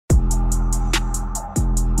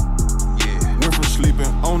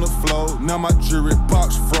on the floor. Now my jewelry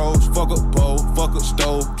box froze. Fuck a bowl, fuck a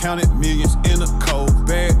stove. Counted millions in a cold.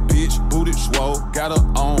 Bad bitch, booted swole. Got her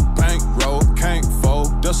on bankroll. Can't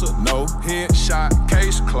fold, that's a no. Headshot,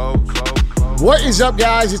 case closed. What is up,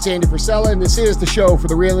 guys? It's Andy Frisella, and this is the show for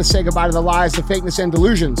the realists. Say goodbye to the lies, the fakeness, and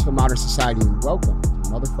delusions of modern society. And welcome to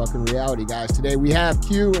motherfucking reality, guys. Today we have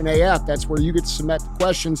Q&AF. That's where you get to submit the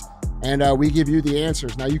questions, and we give you the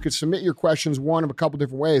answers. Now, you could submit your questions one of a couple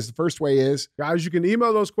different ways. The first way is, guys, you can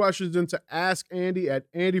email those questions into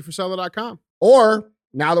askandy@andyfrisella.com. Or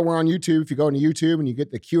now that we're on YouTube, if you go into YouTube and you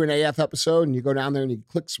get the Q&AF episode and you go down there and you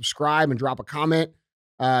click subscribe and drop a comment,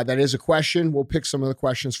 that is a question. We'll pick some of the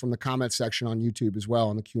questions from the comment section on YouTube as well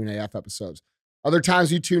on the Q&AF episodes. Other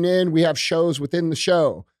times you tune in, we have shows within the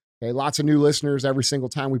show. Okay, lots of new listeners every single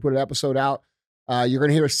time we put an episode out. You're going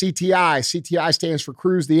to hear a CTI. CTI stands for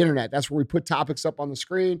Cruise the Internet. That's where we put topics up on the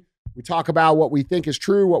screen. We talk about what we think is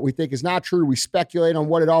true, what we think is not true. We speculate on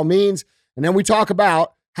what it all means. And then we talk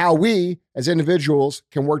about how we, as individuals,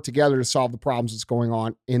 can work together to solve the problems that's going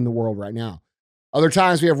on in the world right now. Other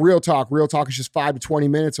times we have Real Talk. Real Talk is just 5 to 20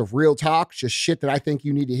 minutes of real talk, just shit that I think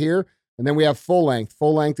you need to hear. And then we have Full Length.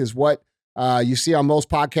 Full Length is what you see on most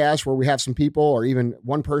podcasts where we have some people or even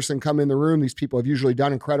one person come in the room. These people have usually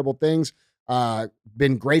done incredible things,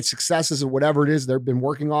 been great successes at whatever it is they've been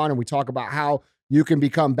working on. And we talk about how you can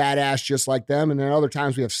become badass just like them. And then other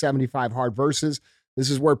times we have 75 Hard Verses. This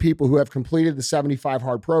is where people who have completed the 75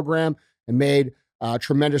 Hard program and made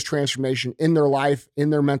tremendous transformation in their life,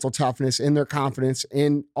 in their mental toughness, in their confidence,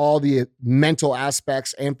 in all the mental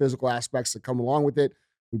aspects and physical aspects that come along with it.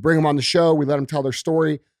 We bring them on the show. We let them tell their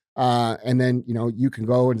story. And then, you know, you can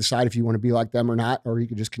go and decide if you want to be like them or not, or you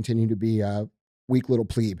can just continue to be a weak little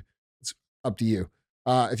plebe. It's up to you.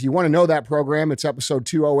 If you want to know that program, it's episode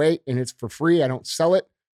 208 and it's for free. I don't sell it.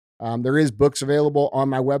 There is books available on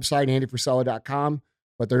my website, andyfrisella.com.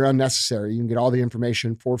 But they're unnecessary. You can get all the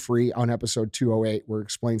information for free on episode 208, where it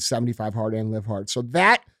explains 75 Hard and Live Hard. So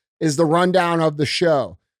that is the rundown of the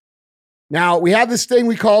show. Now, we have this thing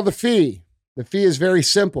we call the fee. The fee is very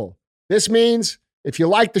simple. This means if you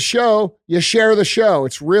like the show, you share the show.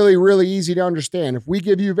 It's really, really easy to understand. If we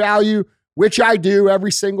give you value, which I do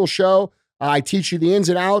every single show, I teach you the ins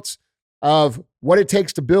and outs of what it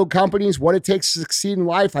takes to build companies, what it takes to succeed in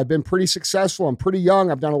life. I've been pretty successful. I'm pretty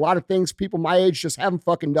young. I've done a lot of things people my age just haven't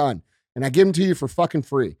fucking done. And I give them to you for fucking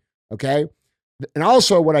free, okay? And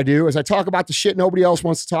also what I do is I talk about the shit nobody else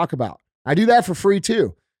wants to talk about. I do that for free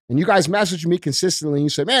too. And you guys message me consistently and you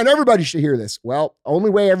say, man, everybody should hear this. Well,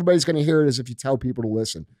 only way everybody's going to hear it is if you tell people to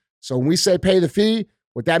listen. So when we say pay the fee,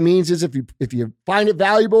 what that means is if you find it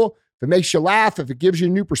valuable, if it makes you laugh, if it gives you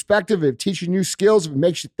a new perspective, if it teaches you new skills, if it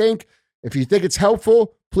makes you think, if you think it's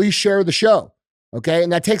helpful, please share the show, okay?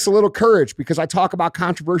 And that takes a little courage because I talk about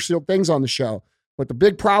controversial things on the show. But the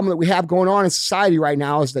big problem that we have going on in society right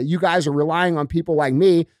now is that you guys are relying on people like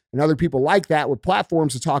me and other people like that with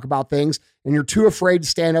platforms to talk about things, and you're too afraid to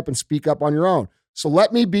stand up and speak up on your own. So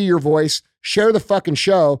let me be your voice, share the fucking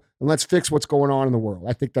show, and let's fix what's going on in the world.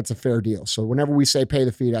 I think that's a fair deal. So whenever we say pay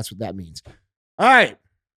the fee, that's what that means. All right.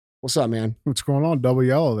 What's up, man? What's going on? Double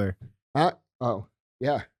yellow there. Oh,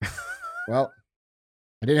 yeah. Well,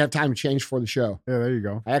 I didn't have time to change for the show. Yeah, there you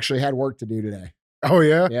go. I actually had work to do today. Oh,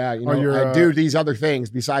 yeah? Yeah, you know, I do these other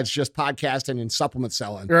things besides just podcasting and supplement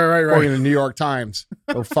selling. Right. Going to the New York Times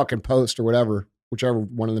or fucking Post or whatever, whichever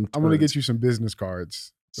one of them. I'm going to get you some business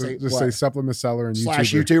cards. Just say supplement seller and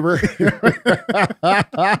YouTuber.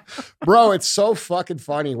 Bro, it's so fucking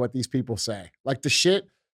funny what these people say. Like the shit.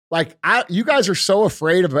 Like, you guys are so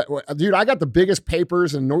afraid of it. Dude, I got the biggest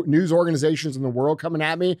papers and news organizations in the world coming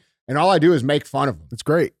at me, and all I do is make fun of them. It's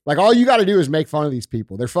great. Like, all you got to do is make fun of these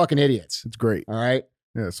people. They're fucking idiots. It's great. All right?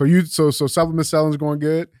 Yeah, so supplement selling's going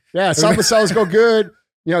good? Yeah, supplement selling's go good.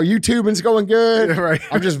 You know, YouTubing's going good. Yeah, right.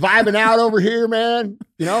 I'm just vibing out over here, man.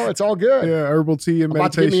 You know, it's all good. Yeah, herbal tea and meditation.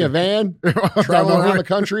 About to give me a van, travel around the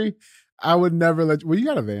country. I would never let you. Well, you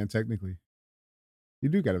got a van, technically. You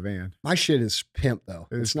do got a van. My shit is pimp, though.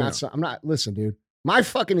 It's not. So, listen, dude. My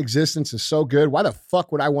fucking existence is so good. Why the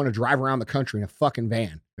fuck would I want to drive around the country in a fucking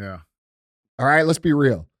van? Yeah. All right, let's be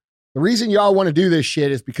real. The reason y'all want to do this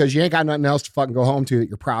shit is because you ain't got nothing else to fucking go home to that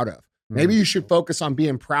you're proud of. Maybe you should focus on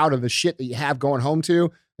being proud of the shit that you have going home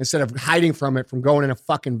to instead of hiding from it from going in a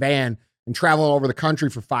fucking van and traveling over the country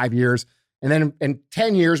for 5 years. And then in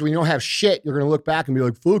 10 years, when you don't have shit, you're going to look back and be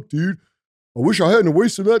like, fuck, dude. I wish I hadn't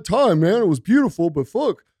wasted that time, man. It was beautiful, but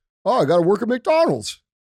fuck. Oh, I got to work at McDonald's.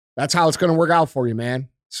 That's how it's going to work out for you, man.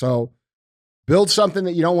 So build something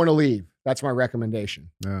that you don't want to leave. That's my recommendation.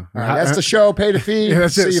 Yeah. All right, that's the show. Pay the fee. Yeah,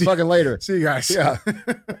 See you fucking later. See you guys. Yeah.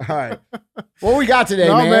 All right. What we got today,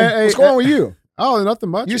 man? Hey, what's going on with you? Oh, nothing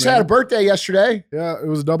much. You just man. had a birthday yesterday. Yeah, it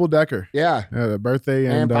was a double decker. Yeah. Yeah, the birthday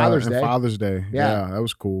and Father's Day. Father's Day. Yeah. That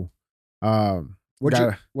was cool.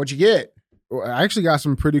 What'd you get? I actually got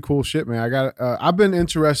some pretty cool shit, man. I got. I've been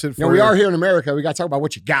interested. We are here in America. We got to talk about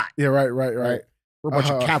what you got. Yeah, right. We're a bunch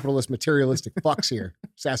of capitalist, materialistic fucks here.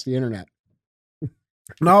 Sass the internet.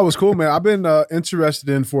 No, it was cool, man. I've been interested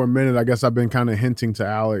in for a minute. I guess I've been kind of hinting to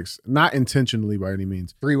Alex, not intentionally by any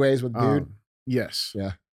means. 3 ways with dude. Yes.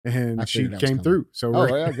 Yeah. And she came through. So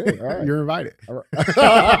yeah, good. All right. You're invited. All right.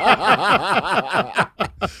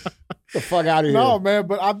 The fuck out of here. No, man,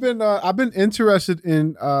 but I've been interested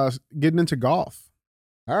in getting into golf.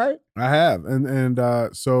 All right. I have. And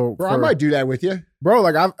so bro, I might do that with you. Bro,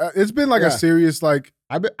 like it's been like a serious like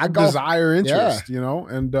I desire interest, you know,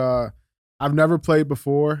 and I've never played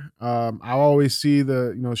before. I always see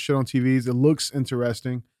the, shit on TVs. It looks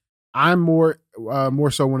interesting. I'm more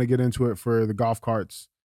so want to get into it for the golf carts.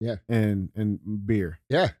 Yeah. And beer.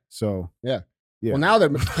 Yeah. So yeah. Well, now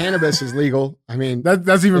that cannabis is legal, I mean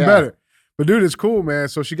that's even better. But dude, it's cool, man.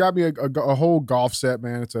 So she got me a whole golf set,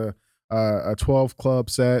 man. It's a 12 club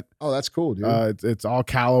set. Oh, that's cool, dude. It's all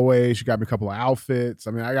Callaway. She got me a couple of outfits.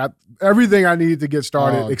 I mean, I got everything I needed to get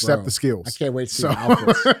started except the skills. I can't wait to see the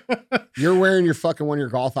outfits. You're wearing your fucking one of your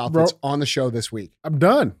golf outfits on the show this week. I'm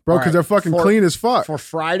done, bro, because they're fucking clean as fuck. For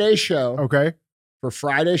Friday's show. Okay. For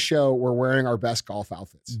Friday's show, we're wearing our best golf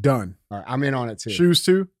outfits. Done. All right, I'm in on it too. Shoes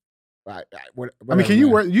too? I mean, can you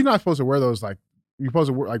wear, you're not supposed to wear those like, you're supposed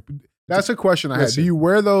to wear like, that's a question I had. Do you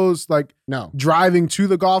wear those like driving to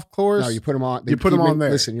the golf course? No, you put them on. You put them on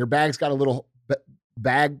there. Listen, your bag's got a little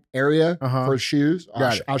bag area for shoes.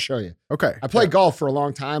 I'll show you. Okay. I played golf for a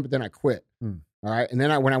long time, but then I quit. All right. And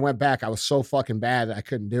then when I went back, I was so fucking bad that I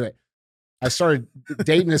couldn't do it. I started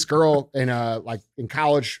dating this girl in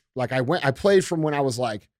college. Like I played from when I was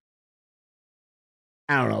like,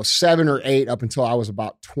 I don't know, 7 or 8 up until I was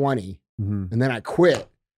about 20. And then I quit.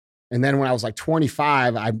 And then when I was like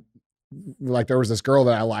 25, there was this girl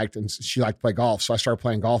that I liked and she liked to play golf. So I started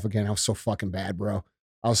playing golf again. I was so fucking bad, bro.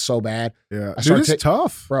 I was so bad. Yeah. Dude, it's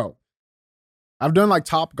tough. Bro. I've done like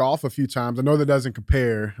Top Golf a few times. I know that doesn't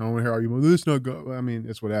compare. I don't want to hear argument. It's not good. I mean,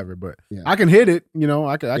 it's whatever, but I can hit it.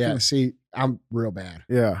 I can see, I'm real bad.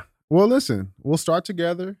 Yeah. Well, listen, we'll start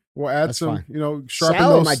together. We'll add That's some, fine. sharpen Sal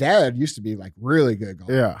those. and my dad used to be like really good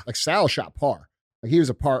golfers. Yeah. Like Sal shot par. Like he was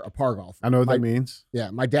a par golfer. I know what that means.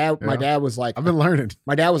 Yeah. My dad was like, I've been learning.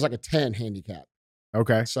 My dad was like a 10 handicap.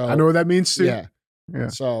 Okay. So I know what that means too. Yeah. Yeah.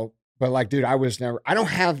 So, but like, dude, I don't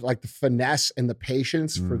have like the finesse and the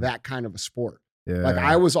patience for that kind of a sport. Yeah. Like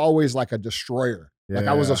I was always like a destroyer. Like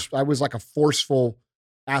I was like a forceful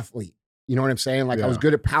athlete. You know what I'm saying? Like I was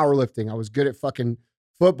good at powerlifting. I was good at fucking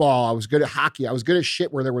football. I was good at hockey. I was good at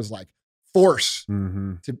shit where there was like force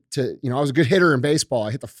to I was a good hitter in baseball.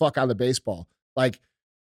 I hit the fuck out of the baseball. Like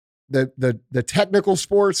the technical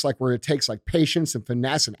sports, like where it takes like patience and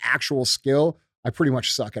finesse and actual skill, I pretty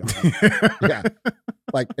much suck at all. Yeah.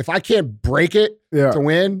 Like if I can't break it to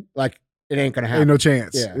win, like it ain't gonna happen. Ain't no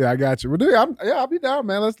chance. Yeah, I got you. Well, dude, I'll be down,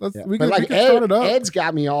 man. We can like start it up. Ed's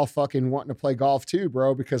got me all fucking wanting to play golf too,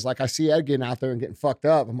 bro. Because like I see Ed getting out there and getting fucked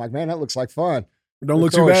up. I'm like, man, that looks like fun. Don't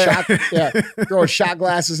look too bad. Throwing shot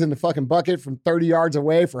glasses in the fucking bucket from 30 yards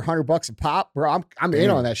away for $100 a pop, bro. I'm in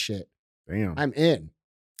on that shit. Damn, I'm in.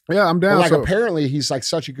 Yeah, I'm down. But like apparently he's like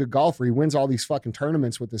such a good golfer. He wins all these fucking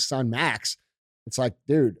tournaments with his son Max. It's like,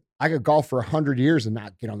 dude, I could golf for 100 years and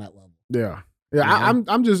not get on that level. Yeah. Yeah,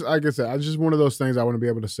 I'm just, like I said, I just one of those things I want to be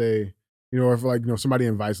able to say, if like, somebody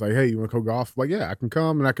invites like, hey, you want to go golf? Like, yeah, I can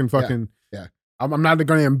come and I can fucking, I'm not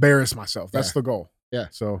going to embarrass myself. That's the goal. Yeah.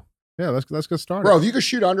 So yeah, let's get started. Bro, if you could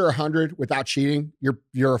shoot under 100 without cheating,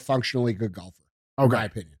 you're a functionally good golfer. Okay. In my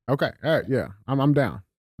opinion. Okay. All right. Yeah. I'm down.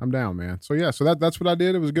 I'm down, man. So yeah, so that's what I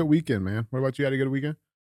did. It was a good weekend, man. What about you? Had a good weekend?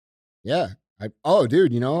 Yeah. Dude,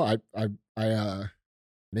 I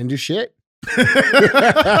didn't do shit.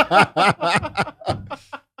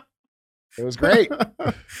 It was great.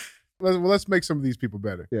 Let's make some of these people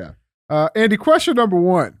better. Yeah. Andy, question number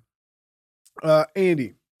 1.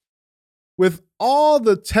 Andy, with all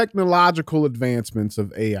the technological advancements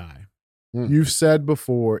of AI, you've said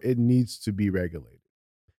before it needs to be regulated.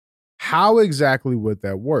 How exactly would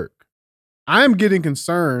that work? I'm getting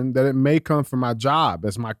concerned that it may come from my job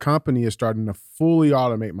as my company is starting to fully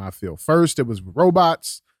automate my field. First, it was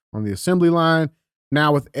robots on the assembly line.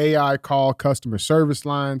 Now with AI call customer service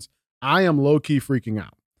lines, I am low-key freaking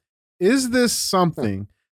out. Is this something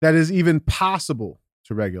that is even possible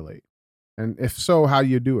to regulate? And if so, how do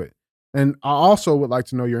you do it? And I also would like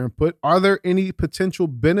to know your input. Are there any potential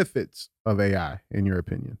benefits of AI in your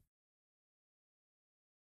opinion?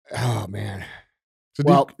 Oh man.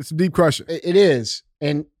 It's a deep question. It is.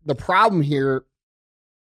 And the problem here,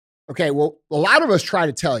 okay, well, a lot of us try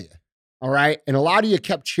to tell you, all right? And a lot of you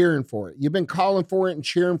kept cheering for it. You've been calling for it and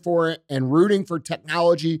cheering for it and rooting for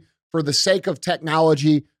technology for the sake of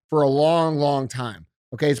technology for a long, long time.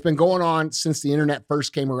 Okay, it's been going on since the internet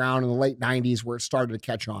first came around in the late 90s where it started to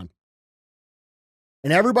catch on.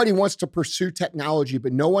 And everybody wants to pursue technology,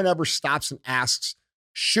 but no one ever stops and asks,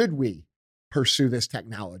 should we pursue this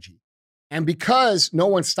technology? And because no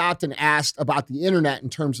one stopped and asked about the internet in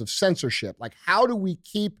terms of censorship, like how do we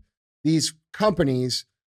keep these companies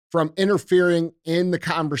from interfering in the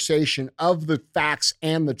conversation of the facts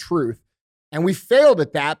and the truth? And we failed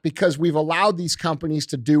at that because we've allowed these companies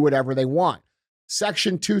to do whatever they want.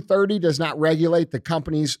 Section 230 does not regulate the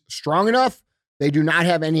companies strong enough. They do not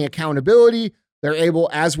have any accountability. They're able,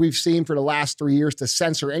 as we've seen for the last 3 years, to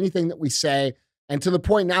censor anything that we say. And to the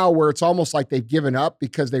point now where it's almost like they've given up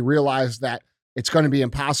because they realize that it's going to be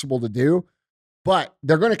impossible to do. But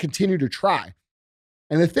they're going to continue to try.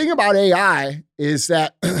 And the thing about AI is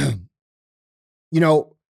that,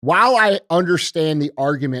 while I understand the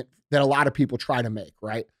argument that a lot of people try to make,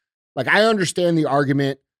 right? Like I understand the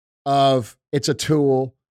argument of it's a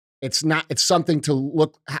tool. It's something to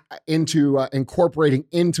look into, incorporating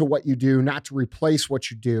into what you do, not to replace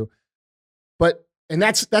what you do. And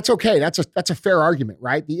that's okay. That's a fair argument,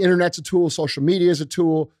 right? The internet's a tool, social media is a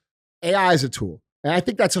tool, AI is a tool. And I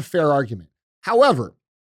think that's a fair argument. However,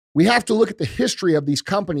 we have to look at the history of these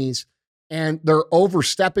companies and their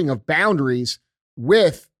overstepping of boundaries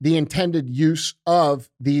with the intended use of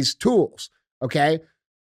these tools, okay?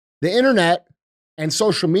 The internet and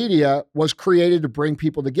social media was created to bring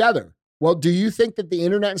people together. Well, do you think that the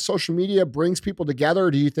internet and social media brings people together,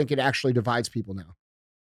 or do you think it actually divides people now?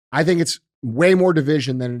 I think it's way more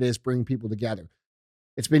division than it is bringing people together.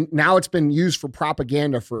 It's been used for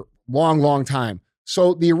propaganda for a long, long time.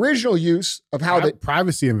 So the original use of how the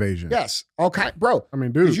privacy invasion. Yes. Okay, bro. I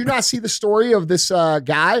mean, dude. Did you not see the story of this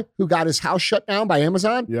guy who got his house shut down by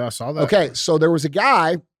Amazon? Yeah, I saw that. Okay, so there was a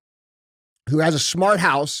guy who has a smart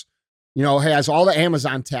house, has all the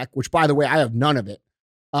Amazon tech, which, by the way, I have none of it.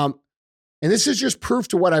 And this is just proof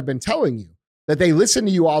to what I've been telling you, that they listen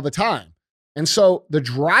to you all the time. And so the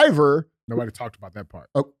driver... Nobody talked about that part.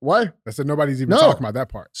 What? I said nobody's even talking about that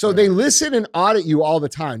part. So they listen and audit you all the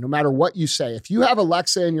time, no matter what you say. If you have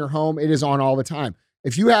Alexa in your home, it is on all the time.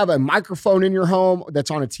 If you have a microphone in your home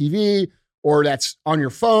that's on a TV or that's on your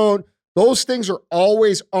phone, those things are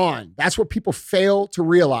always on. That's what people fail to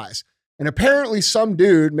realize. And apparently some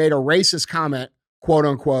dude made a racist comment, quote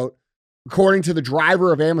unquote, according to the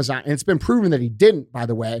driver of Amazon. And it's been proven that he didn't, by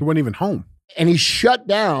the way. He wasn't even home. And he shut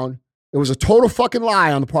down. It was a total fucking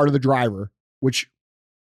lie on the part of the driver, which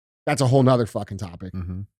that's a whole nother fucking topic.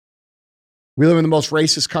 Mm-hmm. We live in the most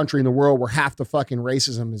racist country in the world where half the fucking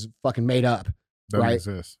racism is fucking made up. Doesn't right?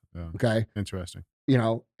 exist. Yeah. Okay. Interesting.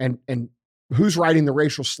 And who's writing the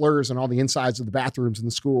racial slurs on all the insides of the bathrooms in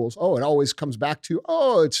the schools? Oh, it always comes back to,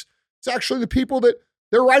 it's actually the people that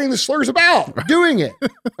they're writing the slurs about doing it.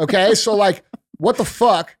 Okay. So like, what the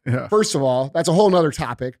fuck? Yeah. First of all, that's a whole nother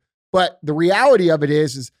topic. But the reality of it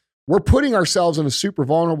is we're putting ourselves in a super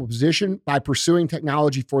vulnerable position by pursuing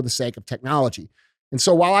technology for the sake of technology. And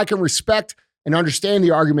so while I can respect and understand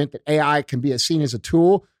the argument that AI can be seen as a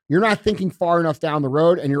tool, you're not thinking far enough down the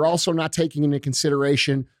road, and you're also not taking into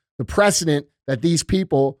consideration the precedent that these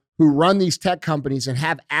people who run these tech companies and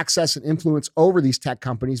have access and influence over these tech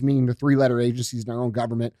companies, meaning the three-letter agencies in their own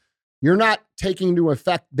government, you're not taking into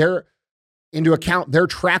account their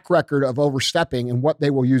track record of overstepping and what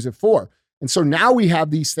they will use it for. And so now we have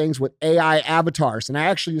these things with AI avatars. And I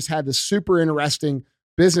actually just had this super interesting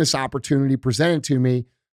business opportunity presented to me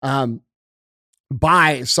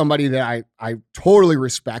by somebody that I totally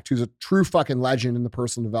respect, who's a true fucking legend in the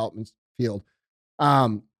personal development field.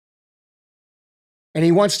 And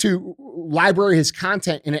he wants to library his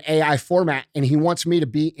content in an AI format, and he wants me to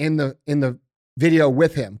be in the video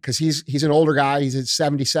with him because he's an older guy. He's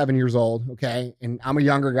 77 years old, okay? And I'm a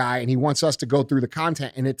younger guy, and he wants us to go through the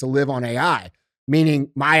content and it to live on AI, meaning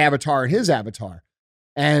my avatar and his avatar.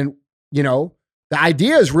 And, the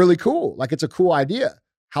idea is really cool. Like, it's a cool idea.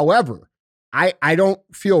 However, I don't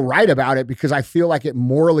feel right about it because I feel like it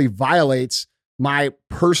morally violates my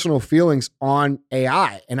personal feelings on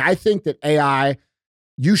AI. And I think that AI,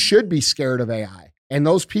 you should be scared of AI. And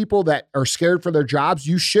those people that are scared for their jobs,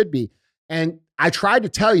 you should be. And I tried to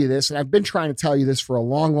tell you this, and I've been trying to tell you this for a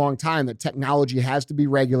long, long time, that technology has to be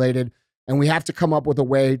regulated, and we have to come up with a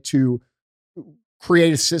way to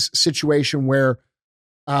create a situation where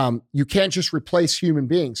you can't just replace human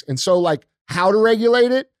beings. And so, like, how to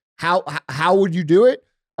regulate it? How would you do it?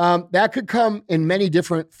 That could come in many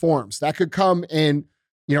different forms. That could come in,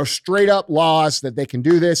 straight up laws that they can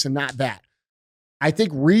do this and not that. I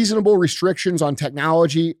think reasonable restrictions on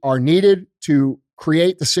technology are needed to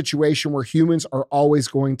create the situation where humans are always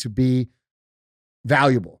going to be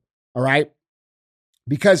valuable. All right.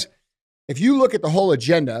 Because if you look at the whole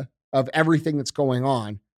agenda of everything that's going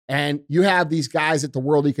on, and you have these guys at the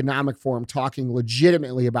World Economic Forum talking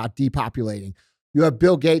legitimately about depopulating. You have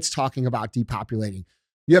Bill Gates talking about depopulating.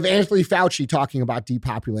 You have Anthony Fauci talking about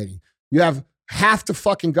depopulating. You have half the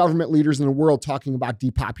fucking government leaders in the world talking about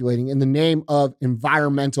depopulating in the name of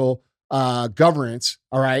environmental governance,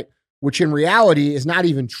 all right, which in reality is not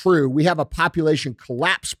even true. We have a population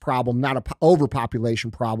collapse problem, not an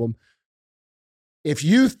overpopulation problem. If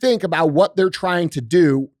you think about what they're trying to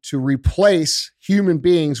do to replace human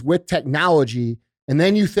beings with technology, and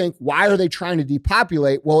then you think, why are they trying to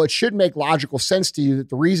depopulate? Well, it should make logical sense to you that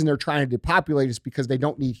the reason they're trying to depopulate is because they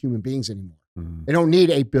don't need human beings anymore. Mm-hmm. They don't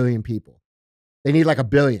need 8 billion people. They need like 1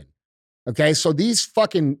 billion. Okay. So these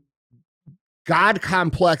fucking God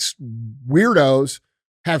complex weirdos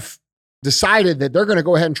have decided that they're going to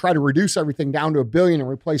go ahead and try to reduce everything down to 1 billion and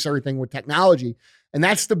replace everything with technology. And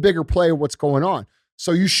that's the bigger play of what's going on.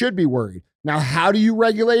 So you should be worried. Now, how do you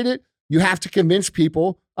regulate it? You have to convince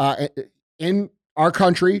people in our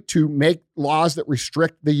country to make laws that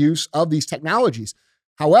restrict the use of these technologies.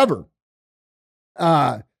 However,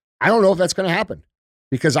 I don't know if that's going to happen,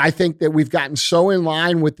 because I think that we've gotten so in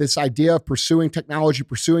line with this idea of pursuing technology.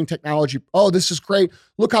 Oh, this is great.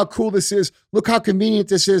 Look how cool this is. Look how convenient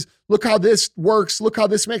this is. Look how this works. Look how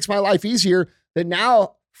this makes my life easier. That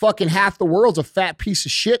now fucking half the world's a fat piece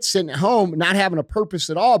of shit sitting at home, not having a purpose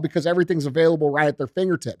at all, because everything's available right at their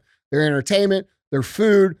fingertip. Their entertainment, their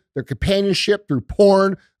food, their companionship through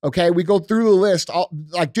porn. Okay. We go through the list.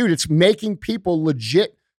 Dude, it's making people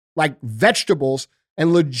legit like vegetables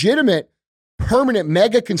and legitimate permanent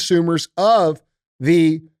mega consumers of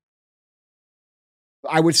the,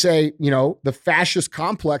 I would say, the fascist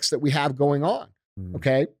complex that we have going on.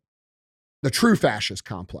 Okay. The true fascist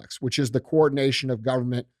complex, which is the coordination of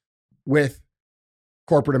government with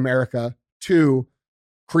corporate America to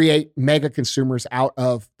create mega consumers out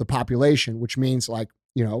of the population, which means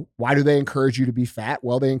why do they encourage you to be fat?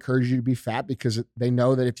 Well, they encourage you to be fat because they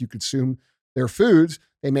know that if you consume their foods,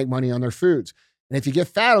 they make money on their foods. And if you get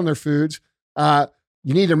fat on their foods,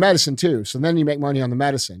 you need their medicine too. So then you make money on the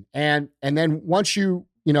medicine. And then once you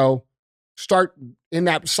start in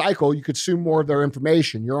that cycle, you consume more of their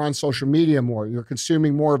information. You're on social media more. You're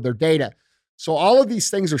consuming more of their data. So all of these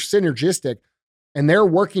things are synergistic, and they're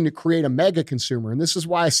working to create a mega consumer. And this is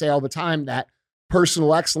why I say all the time that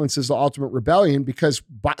personal excellence is the ultimate rebellion, because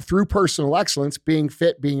through personal excellence, being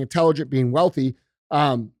fit, being intelligent, being wealthy,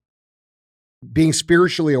 being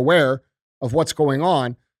spiritually aware of what's going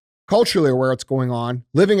on, culturally aware of what's going on,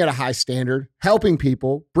 living at a high standard, helping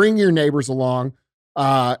people, bring your neighbors along,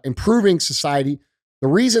 improving society. The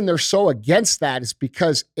reason they're so against that is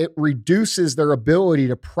because it reduces their ability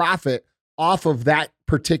to profit off of that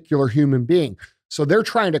particular human being. So they're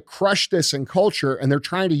trying to crush this in culture, and they're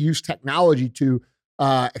trying to use technology to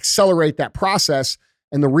accelerate that process.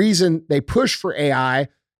 And the reason they push for AI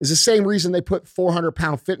is the same reason they put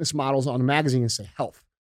 400-pound fitness models on a magazine and say health.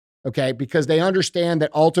 Okay, because they understand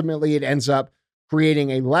that ultimately it ends up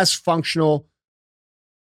creating a less functional,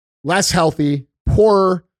 less healthy,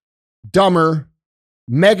 poorer, dumber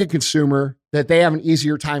mega consumer that they have an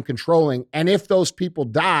easier time controlling. And if those people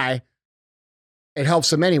die, it helps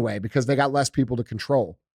them anyway because they got less people to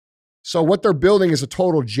control. So what they're building is a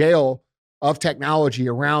total jail of technology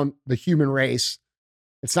around the human race.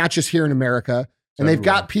 It's not just here in America. And they've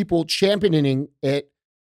got people championing it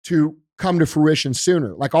to come to fruition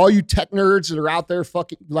sooner. Like all you tech nerds that are out there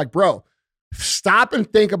fucking bro, stop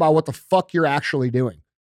and think about what the fuck you're actually doing.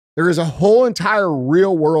 There is a whole entire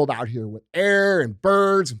real world out here with air and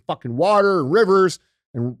birds and fucking water and rivers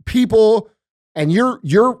and people. And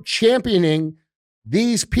you're championing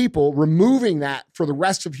these people, removing that for the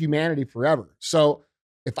rest of humanity forever. So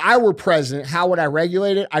if I were president, how would I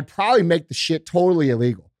regulate it? I'd probably make the shit totally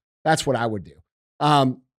illegal. That's what I would do.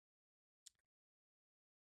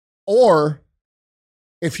 Or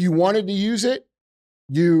if you wanted to use it,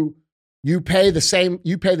 you pay the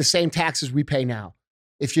same taxes we pay now.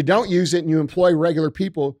 If you don't use it and you employ regular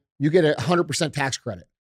people, you get 100% tax credit.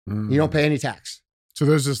 You don't pay any tax. So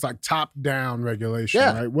there's this top-down regulation,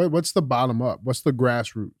 right? What's the bottom up? What's the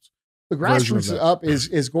grassroots? The grassroots up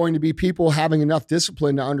is going to be people having enough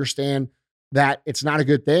discipline to understand that it's not a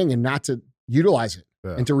good thing and not to utilize it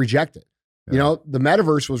and to reject it. Yeah. The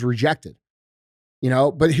metaverse was rejected.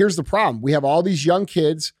 But here's the problem. We have all these young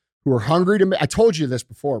kids who are hungry to I told you this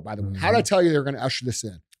before, by the way. How did I tell you they're going to usher this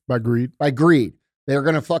in? By greed. By greed. They're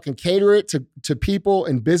going to fucking cater it to people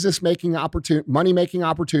in business making money making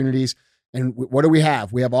opportunities. And what do we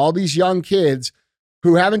have? We have all these young kids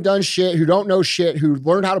who haven't done shit, who don't know shit, who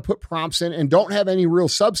learned how to put prompts in and don't have any real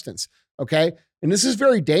substance. Okay. And this is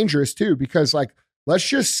very dangerous too, because like, let's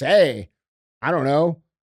just say, I don't know,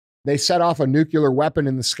 they set off a nuclear weapon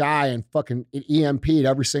in the sky and fucking EMP'd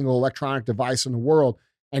every single electronic device in the world.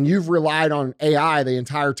 And you've relied on AI the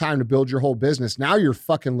entire time to build your whole business. Now you're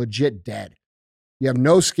fucking legit dead. You have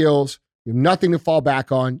no skills. You have nothing to fall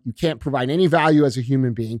back on. You can't provide any value as a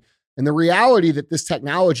human being. And the reality that this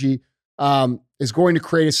technology is going to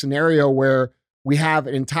create a scenario where we have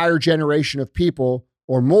an entire generation of people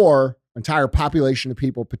or more, entire population of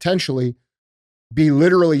people potentially be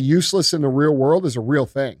literally useless in the real world is a real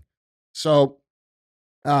thing. So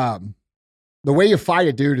the way you fight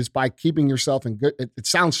it, dude, is by keeping yourself in good. It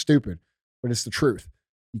sounds stupid, but it's the truth.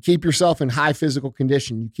 You keep yourself in high physical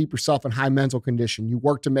condition. You keep yourself in high mental condition. You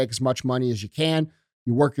work to make as much money as you can.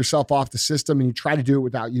 You work yourself off the system and you try to do it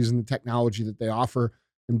without using the technology that they offer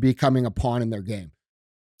and becoming a pawn in their game.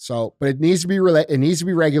 So, but it needs to be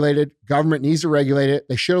regulated. Government needs to regulate it.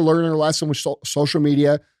 They should have learned their lesson with social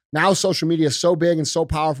media. Now social media is so big and so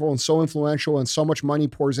powerful and so influential and so much money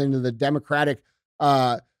pours into the Democratic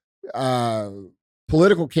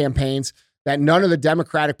political campaigns that none of the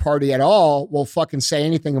Democratic Party at all will fucking say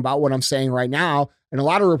anything about what I'm saying right now. And a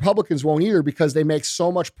lot of Republicans won't either because they make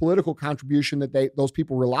so much political contribution that those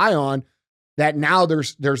people rely on that now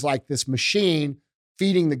there's like this machine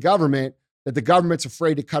feeding the government that the government's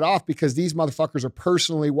afraid to cut off because these motherfuckers are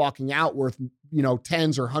personally walking out worth,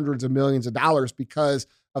 tens or hundreds of millions of dollars because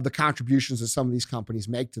of the contributions that some of these companies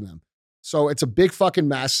make to them. So it's a big fucking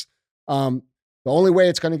mess. The only way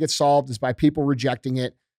it's going to get solved is by people rejecting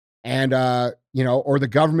it and, or the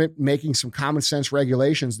government making some common sense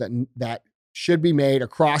regulations that should be made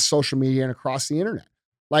across social media and across the internet.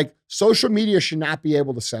 Like social media should not be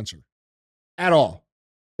able to censor at all.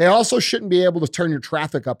 They also shouldn't be able to turn your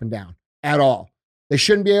traffic up and down at all. They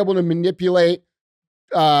shouldn't be able to manipulate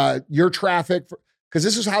your traffic because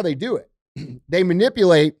this is how they do it. They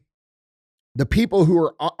manipulate the people who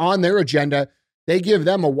are on their agenda. They give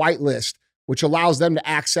them a whitelist, which allows them to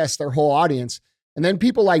access their whole audience. And then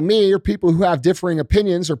people like me or people who have differing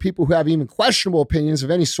opinions or people who have even questionable opinions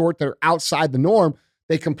of any sort that are outside the norm,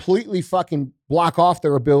 they completely fucking block off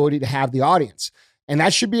their ability to have the audience. And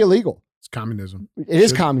that should be illegal. It's communism. It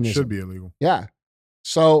is communism. Should be illegal. Yeah.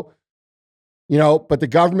 So, but the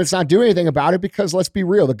government's not doing anything about it because let's be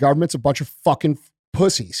real, the government's a bunch of fucking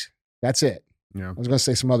pussies. That's it. Yeah. I was going to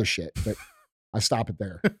say some other shit, but I stop it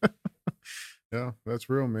there. Yeah, that's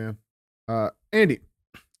real, man. Andy,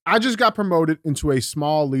 I just got promoted into a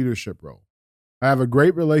small leadership role. I have a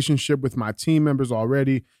great relationship with my team members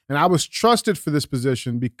already, and I was trusted for this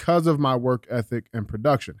position because of my work ethic and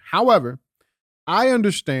production. However, I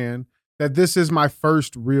understand that this is my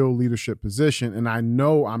first real leadership position, and I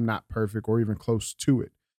know I'm not perfect or even close to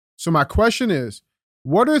it. So my question is,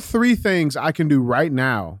 what are 3 things I can do right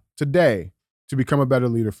now, today, to become a better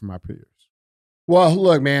leader for my peers? Well,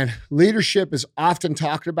 look, man, leadership is often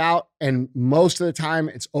talked about, and most of the time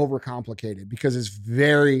it's overcomplicated because it's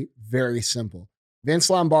very, very simple. Vince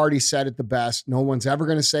Lombardi said it the best. No one's ever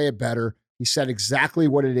going to say it better. He said exactly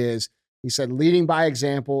what it is. He said leading by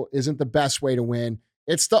example isn't the best way to win.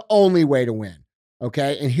 It's the only way to win.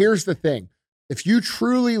 Okay. And here's the thing. If you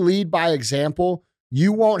truly lead by example,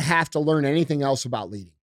 you won't have to learn anything else about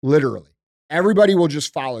leading. Literally. Everybody will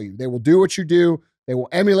just follow you. They will do what you do. They will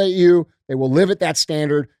emulate you. They will live at that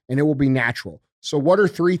standard and it will be natural. So what are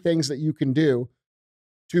 3 things that you can do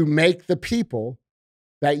to make the people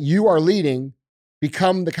that you are leading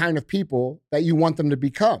become the kind of people that you want them to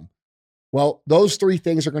become? Well, those 3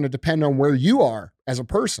 things are going to depend on where you are as a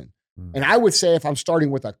person. And I would say if I'm starting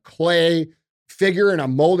with a clay figure and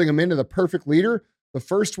I'm molding them into the perfect leader, the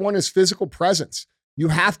first one is physical presence. You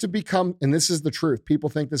have to become, and this is the truth. People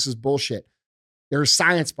think this is bullshit. There's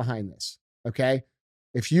science behind this. Okay.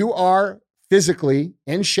 If you are physically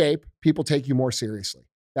in shape, people take you more seriously.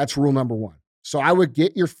 That's rule number 1. So I would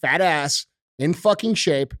get your fat ass in fucking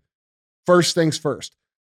shape. First things first.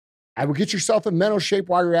 I would get yourself in mental shape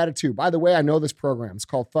while you're at it too. By the way, I know this program. It's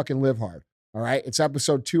called fucking Live Hard. All right. It's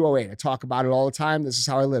episode 208. I talk about it all the time. This is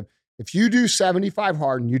how I live. If you do 75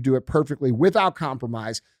 hard and you do it perfectly without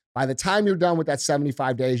compromise, by the time you're done with that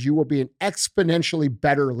 75 days, you will be an exponentially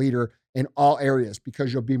better leader in all areas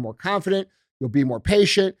because you'll be more confident. You'll be more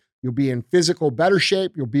patient. You'll be in physical better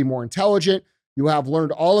shape. You'll be more intelligent. You have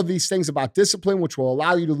learned all of these things about discipline, which will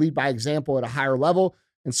allow you to lead by example at a higher level.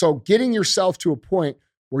 And so getting yourself to a point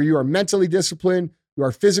where you are mentally disciplined, you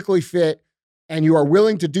are physically fit, and you are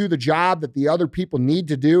willing to do the job that the other people need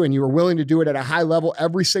to do, and you are willing to do it at a high level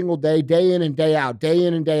every single day in and day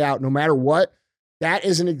out, no matter what, that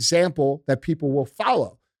is an example that people will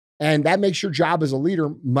follow. And that makes your job as a leader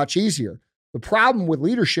much easier. The problem with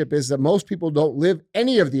leadership is that most people don't live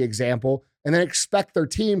any of the example and then expect their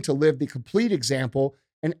team to live the complete example.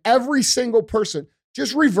 And every single person,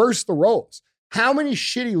 just reverse the roles. How many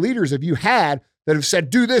shitty leaders have you had that have said,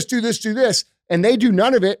 do this, do this, do this, and they do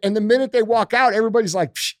none of it? And the minute they walk out, everybody's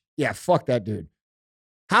like, yeah, fuck that dude.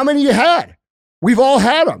 How many you had? We've all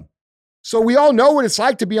had them. So we all know what it's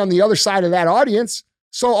like to be on the other side of that audience.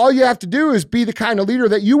 So all you have to do is be the kind of leader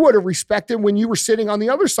that you would have respected when you were sitting on the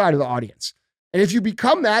other side of the audience. And if you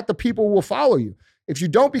become that, the people will follow you. If you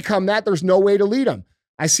don't become that, there's no way to lead them.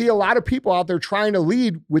 I see a lot of people out there trying to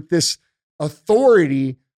lead with this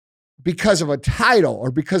authority because of a title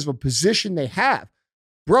or because of a position they have.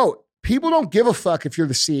 Bro, people don't give a fuck if you're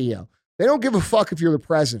the CEO. They don't give a fuck if you're the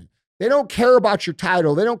president. They don't care about your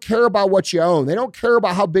title. They don't care about what you own. They don't care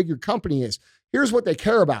about how big your company is. Here's what they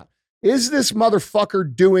care about. Is this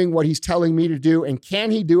motherfucker doing what he's telling me to do, and can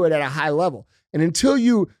he do it at a high level? And until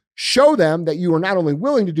you show them that you are not only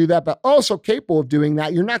willing to do that, but also capable of doing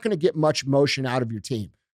that, you're not going to get much motion out of your team.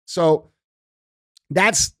 So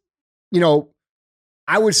that's,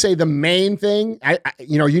 I would say the main thing.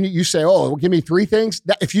 You say, oh, well, give me 3 things.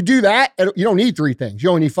 If you do that, you don't need 3 things. You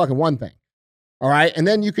only need fucking 1 thing. All right. And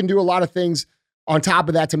then you can do a lot of things on top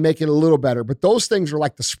of that to make it a little better. But those things are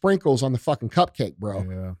like the sprinkles on the fucking cupcake, bro.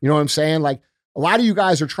 Yeah. You know what I'm saying? Like, a lot of you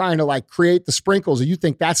guys are trying to like create the sprinkles and you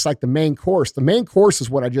think that's like the main course. The main course is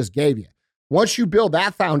what I just gave you. Once you build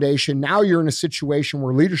that foundation, now you're in a situation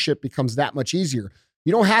where leadership becomes that much easier.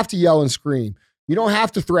 You don't have to yell and scream. You don't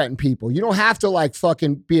have to threaten people. You don't have to like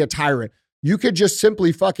fucking be a tyrant. You could just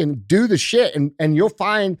simply fucking do the shit and you'll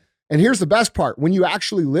find, and here's the best part, when you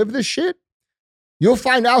actually live this shit, you'll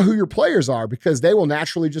find out who your players are because they will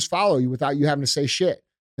naturally just follow you without you having to say shit.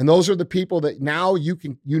 And those are the people that now you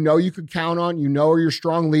can count on, are your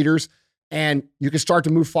strong leaders, and you can start to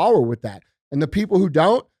move forward with that. And the people who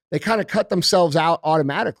don't, they kind of cut themselves out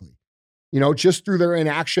automatically, just through their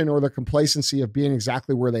inaction or their complacency of being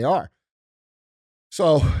exactly where they are.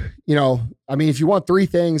 So, if you want 3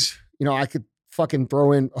 things, I could fucking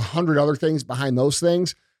throw in 100 other things behind those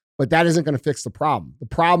things, but that isn't going to fix the problem. The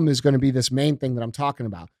problem is going to be this main thing that I'm talking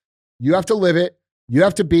about. You have to live it. You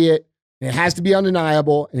have to be it. And it has to be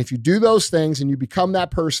undeniable. And if you do those things and you become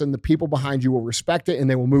that person, the people behind you will respect it and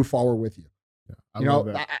they will move forward with you. Yeah, I love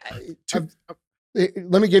that.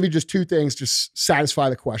 Let me give you just 2 things to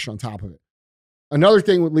satisfy the question on top of it. Another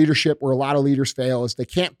thing with leadership where a lot of leaders fail is they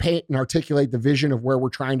can't paint and articulate the vision of where we're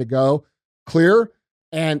trying to go clear,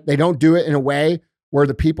 and they don't do it in a way where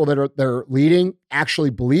the people that they're leading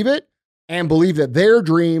actually believe it and believe that their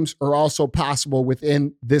dreams are also possible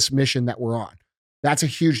within this mission that we're on. That's a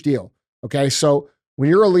huge deal. Okay, so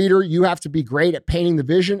when you're a leader, you have to be great at painting the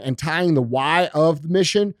vision and tying the why of the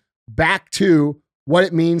mission back to what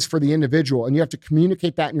it means for the individual. And you have to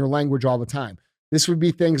communicate that in your language all the time. This would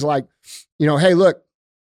be things like, hey, look,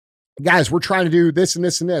 guys, we're trying to do this and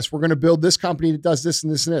this and this. We're going to build this company that does this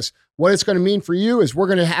and this and this. What it's going to mean for you is we're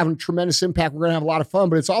going to have a tremendous impact. We're going to have a lot of fun,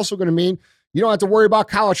 but it's also going to mean you don't have to worry about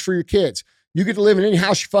college for your kids. You get to live in any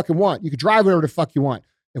house you fucking want. You can drive whatever the fuck you want.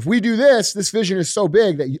 If we do this vision is so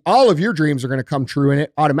big that all of your dreams are going to come true in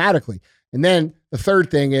it automatically. And then the third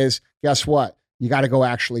thing is, guess what? You got to go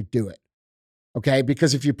actually do it. Okay?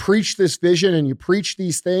 Because if you preach this vision and you preach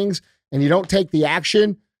these things and you don't take the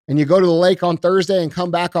action and you go to the lake on Thursday and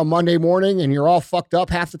come back on Monday morning and you're all fucked up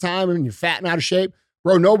half the time and you're fat and out of shape,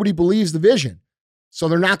 bro, nobody believes the vision. So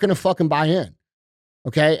they're not going to fucking buy in.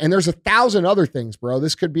 Okay? And there's 1,000 other things, bro.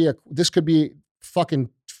 This could be fucking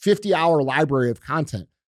 50-hour library of content.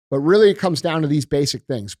 But really, it comes down to these basic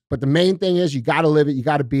things. But the main thing is you got to live it. You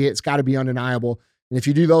got to be it. It's got to be undeniable. And if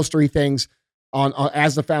you do those 3 things on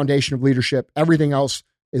as the foundation of leadership, everything else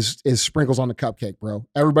is sprinkles on the cupcake, bro.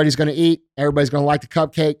 Everybody's going to eat. Everybody's going to like the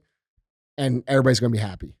cupcake. And everybody's going to be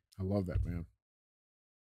happy. I love that, man.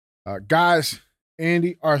 Guys,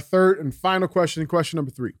 Andy, our third and final question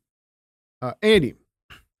number 3. Andy,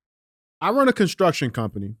 I run a construction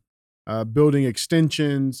company. Building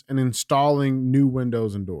extensions and installing new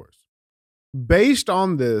windows and doors. Based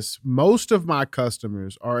on this, most of my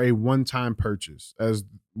customers are a one-time purchase, as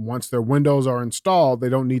once their windows are installed, they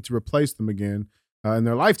don't need to replace them again in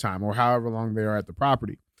their lifetime or however long they are at the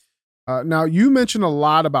property. Now, you mentioned a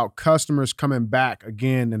lot about customers coming back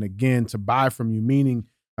again and again to buy from you, meaning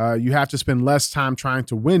you have to spend less time trying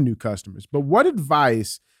to win new customers. But what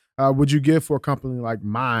advice would you give for a company like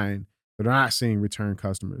mine They're not seeing return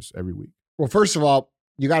customers every week. Well, first of all,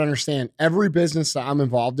 you got to understand every business that I'm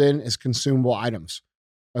involved in is consumable items.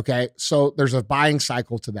 Okay. So there's a buying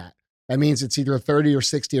cycle to that. That means it's either a 30 or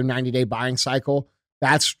 60 or 90-day buying cycle.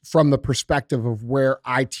 That's from the perspective of where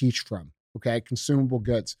I teach from. Okay. Consumable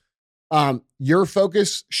goods. Your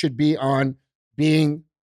focus should be on being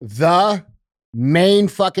the main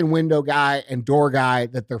fucking window guy and door guy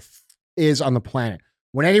that there is on the planet.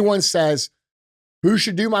 When anyone says, who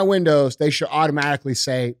should do my windows, they should automatically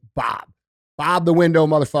say Bob the window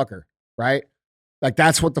motherfucker, right? Like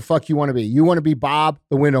that's what the fuck you want to be. You want to be Bob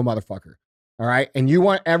the window motherfucker, all right? And you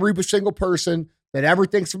want every single person that ever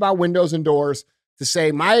thinks about windows and doors to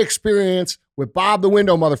say, my experience with Bob the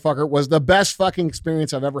window motherfucker was the best fucking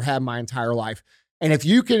experience I've ever had in my entire life. And if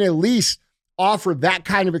you can at least offer that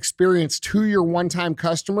kind of experience to your one-time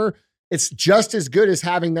customer, it's just as good as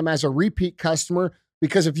having them as a repeat customer,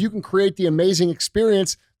 because if you can create the amazing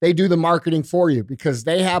experience, they do the marketing for you because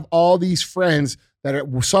they have all these friends that at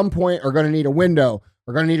some point are going to need a window,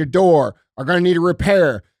 are going to need a door, are going to need a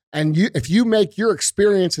repair. And if you make your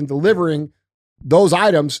experience in delivering those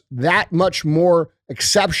items that much more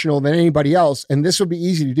exceptional than anybody else, and this would be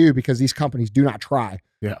easy to do because these companies do not try.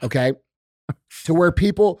 Yeah. Okay. To where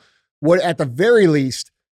people would at the very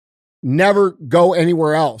least never go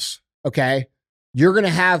anywhere else. Okay. You're going to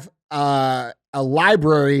have a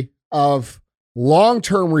library of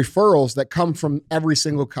long-term referrals that come from every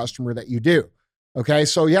single customer that you do. Okay.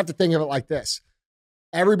 So you have to think of it like this.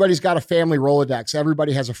 Everybody's got a family Rolodex.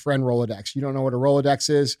 Everybody has a friend Rolodex. You don't know what a Rolodex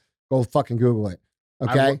is? Go fucking Google it.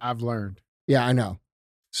 Okay. I've learned. Yeah, I know.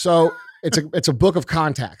 So it's a book of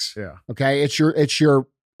contacts. Yeah. Okay. It's your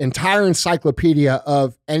entire encyclopedia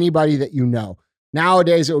of anybody that you know.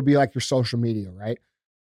 Nowadays, it would be like your social media, right?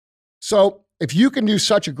 So if you can do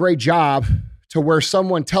such a great job to where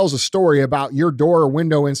someone tells a story about your door or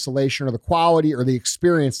window installation or the quality or the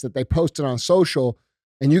experience that they posted on social,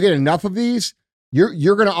 and you get enough of these,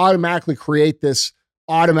 you're going to automatically create this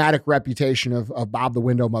automatic reputation of Bob the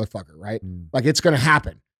window motherfucker, right? Like it's going to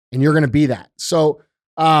happen and you're going to be that. So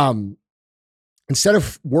instead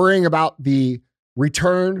of worrying about the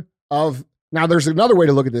return of, now there's another way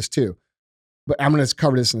to look at this too, but I'm going to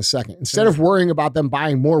cover this in a second. Instead of worrying about them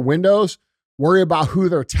buying more windows, worry about who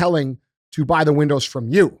they're telling to buy the windows from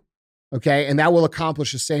you. Okay. And that will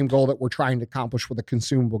accomplish the same goal that we're trying to accomplish with a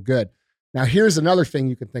consumable good. Now, here's another thing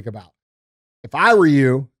you can think about. If I were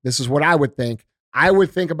you, this is what I would think. I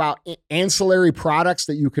would think about ancillary products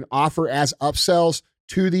that you can offer as upsells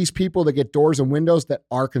to these people that get doors and windows that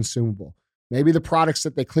are consumable. Maybe the products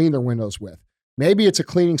that they clean their windows with. Maybe it's a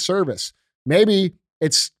cleaning service. Maybe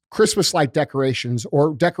it's Christmas light decorations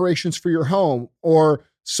or decorations for your home or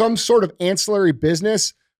some sort of ancillary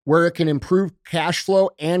business where it can improve cash flow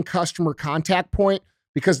and customer contact point,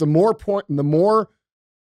 because the more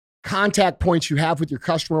contact points you have with your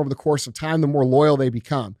customer over the course of time, the more loyal they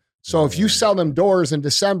become. So if you sell them doors in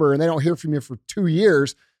December and they don't hear from you for 2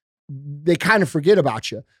 years, they kind of forget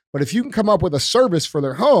about you. But if you can come up with a service for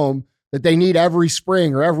their home that they need every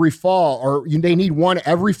spring or every fall, or they need one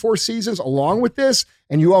every 4 seasons along with this,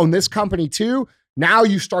 and you own this company too, now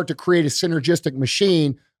you start to create a synergistic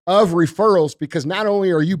machine of referrals, because not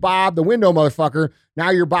only are you Bob the window motherfucker, now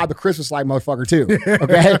you're Bob the Christmas light motherfucker too.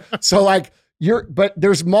 Okay. So like but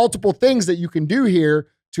there's multiple things that you can do here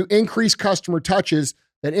to increase customer touches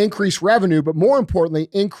that increase revenue, but more importantly,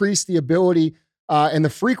 increase the ability and the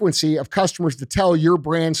frequency of customers to tell your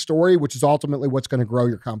brand story, which is ultimately what's going to grow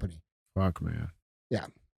your company. Fuck, man. Yeah.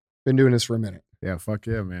 Been doing this for a minute. Yeah. Fuck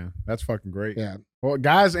yeah, man. That's fucking great. Yeah. Well,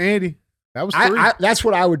 guys, Andy, that was 3. That's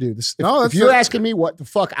what I would do. If you're asking me what the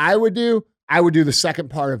fuck I would do the second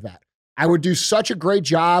part of that. I would do such a great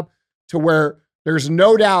job to where there's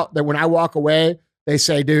no doubt that when I walk away, they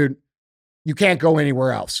say, dude, you can't go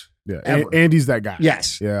anywhere else. Yeah. Andy's that guy.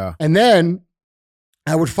 Yes. Yeah. And then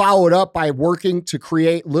I would follow it up by working to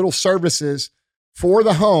create little services for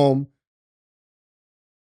the home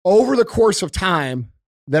over the course of time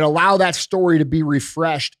that allow that story to be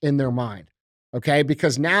refreshed in their mind. Okay.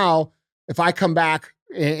 Because now if I come back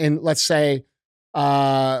and let's say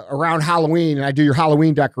around Halloween and I do your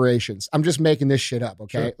Halloween decorations, I'm just making this shit up.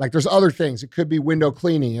 Okay. Sure. Like there's other things. It could be window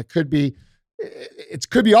cleaning. It could be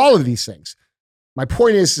all of these things. My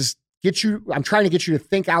point is I'm trying to get you to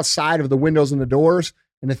think outside of the windows and the doors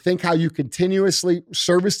and to think how you continuously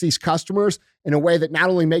service these customers in a way that not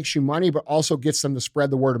only makes you money, but also gets them to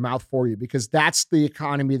spread the word of mouth for you, because that's the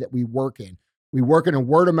economy that we work in. We work in a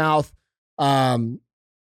word of mouth,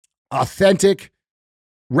 authentic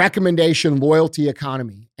recommendation, loyalty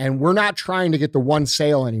economy. And we're not trying to get the one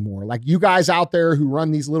sale anymore. Like you guys out there who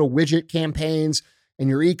run these little widget campaigns and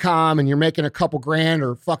your e-com and you're making a couple grand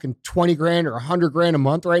or fucking 20 grand or 100 grand a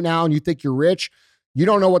month right now and you think you're rich, you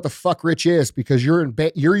don't know what the fuck rich is because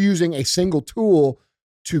you're using a single tool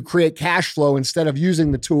to create cash flow instead of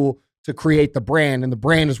using the tool to create the brand, and the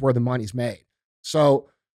brand is where the money's made. So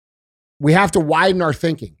we have to widen our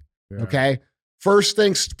thinking, okay? First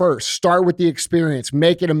things first, start with the experience,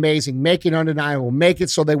 make it amazing, make it undeniable, make it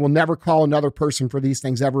so they will never call another person for these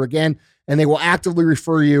things ever again, and they will actively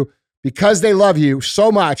refer you because they love you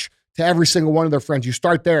so much to every single one of their friends. You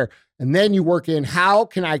start there, and then you work in how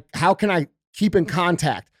can I keep in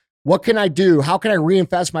contact? What can I do? How can I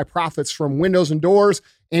reinvest my profits from windows and doors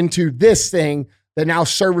into this thing that now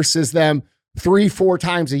services them 3-4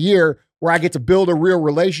 times a year, where I get to build a real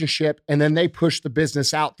relationship, and then they push the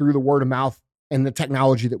business out through the word of mouth and the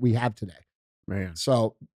technology that we have today. Man.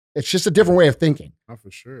 So it's just a different way of thinking. Oh,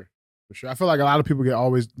 for sure. For sure. I feel like a lot of people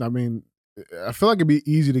I feel like it'd be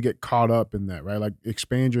easy to get caught up in that, right? Like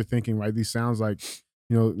expand your thinking, right? These sounds like,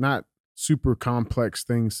 not super complex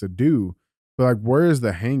things to do, but like, where is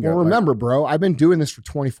the hang up? Well, remember, bro, I've been doing this for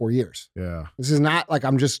 24 years. Yeah. This is not like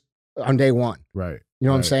I'm just on day one. Right. You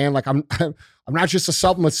know what I'm saying? Like I'm not just a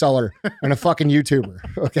supplement seller and a fucking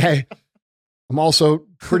YouTuber. Okay. I'm also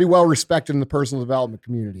pretty well respected in the personal development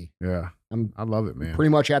community. Yeah. I love it, man. Pretty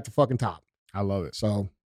much at the fucking top. I love it. So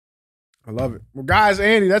I love it. Well, guys,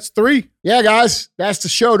 Andy, that's 3. Yeah, guys, that's the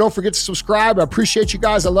show. Don't forget to subscribe. I appreciate you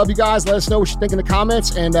guys. I love you guys. Let us know what you think in the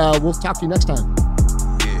comments, and we'll talk to you next time.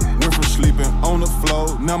 Went from sleeping on the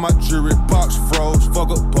floor, now my jewelry box froze.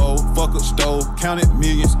 Fuck a bowl, fuck a stove, counted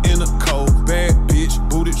millions in the cold. Bad bitch,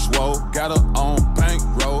 booted swole, got her on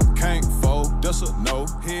bankroll, can't fold, that's a no.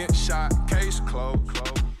 Headshot, case closed.